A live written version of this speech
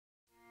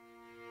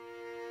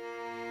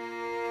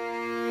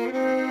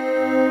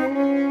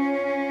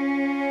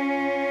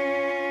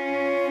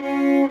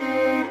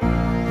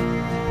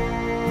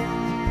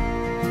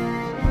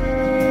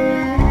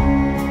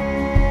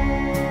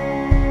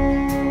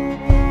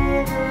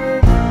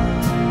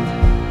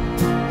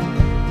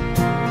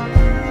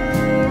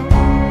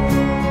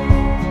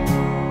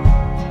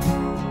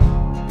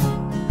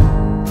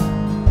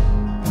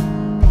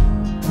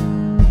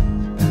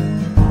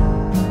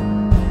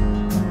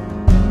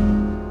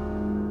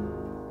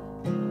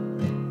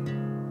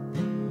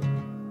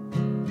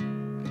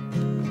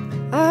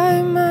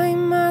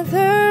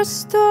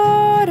father's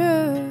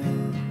daughter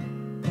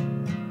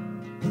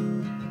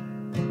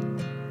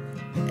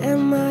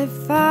and my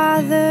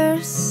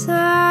father's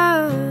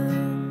son.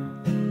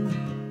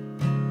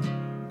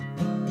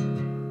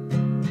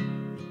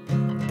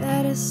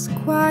 That is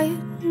quite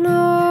normal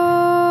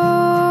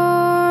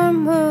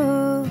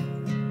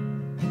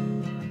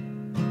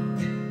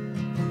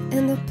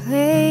in the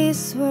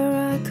place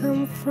where I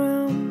come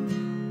from.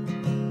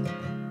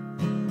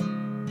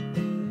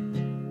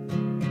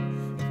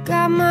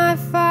 Got my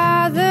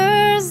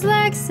father's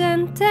legs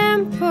and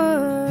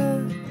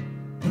temper,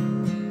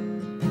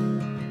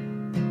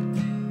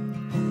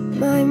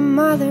 my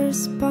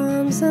mother's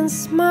palms and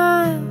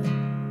smile.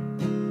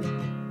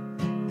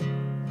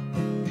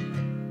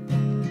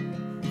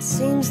 It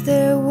seems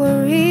their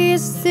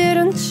worries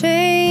didn't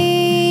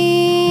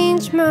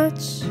change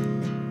much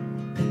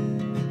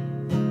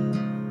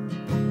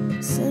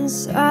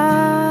since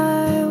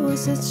I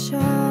was a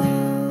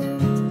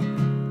child.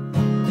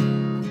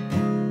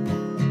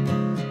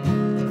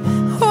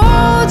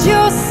 Hold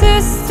your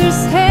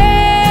sister's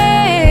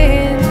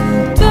hand,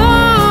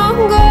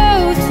 don't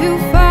go too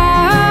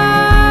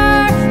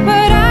far.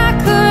 But I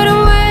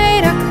couldn't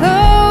wait, I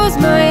closed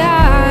my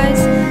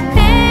eyes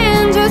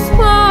and just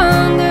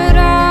wandered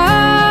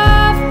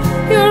off.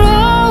 You're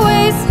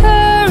always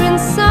hurrying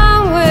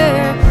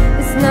somewhere,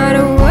 it's not a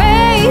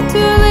way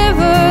to live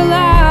a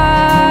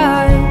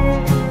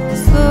life.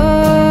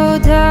 Slow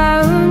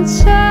down,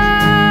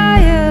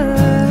 child,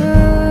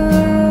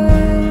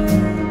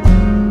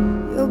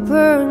 you'll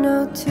burn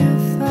out too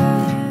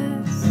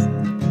fast.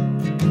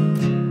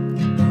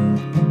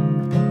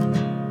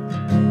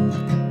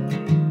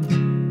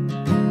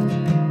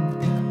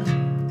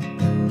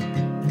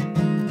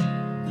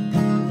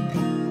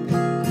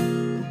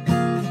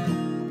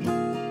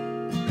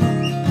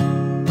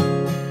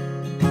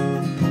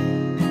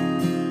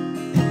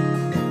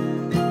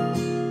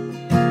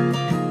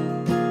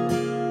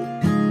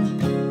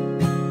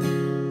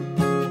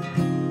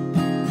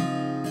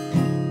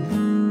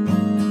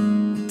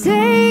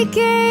 They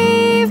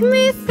gave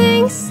me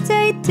things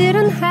they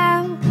didn't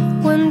have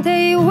when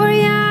they were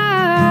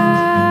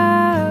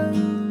young.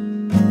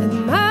 It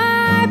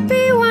might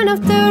be one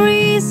of the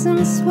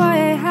reasons why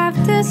I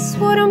have this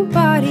wooden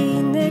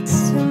body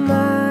next to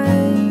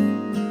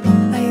mine.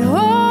 I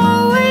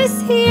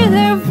always hear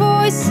their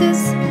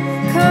voices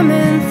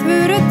coming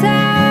through the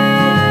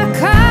dark.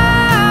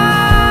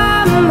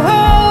 Come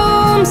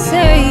home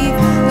safe,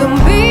 don't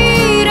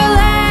be the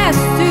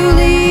last to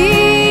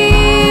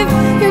leave.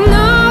 You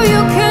know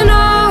you can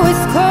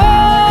always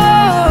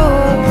call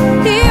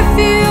if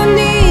you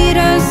need a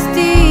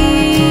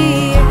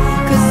steer.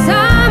 'Cause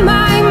I'm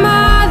my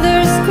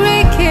mother's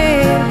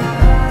cricket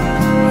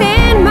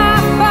and my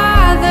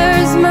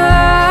father's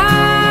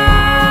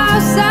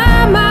mouse.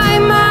 I'm my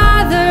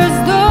mother's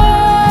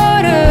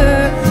daughter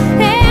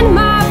and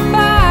my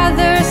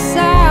father's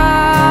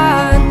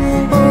son.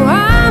 Oh,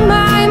 I'm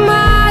my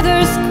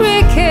mother's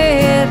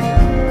cricket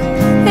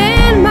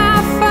and my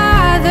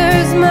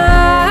father's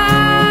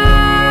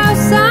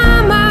mouse.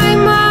 I'm my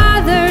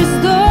mother's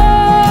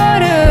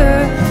daughter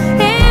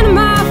and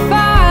my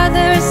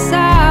father's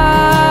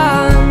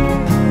son.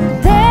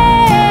 The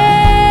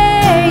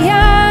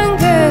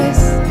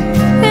youngest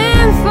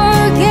and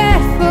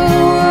forgetful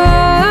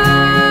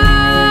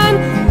one,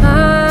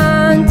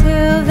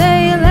 until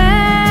they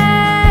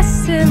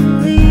last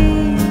and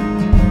leave,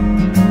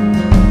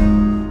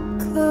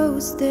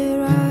 close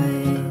their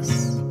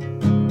eyes.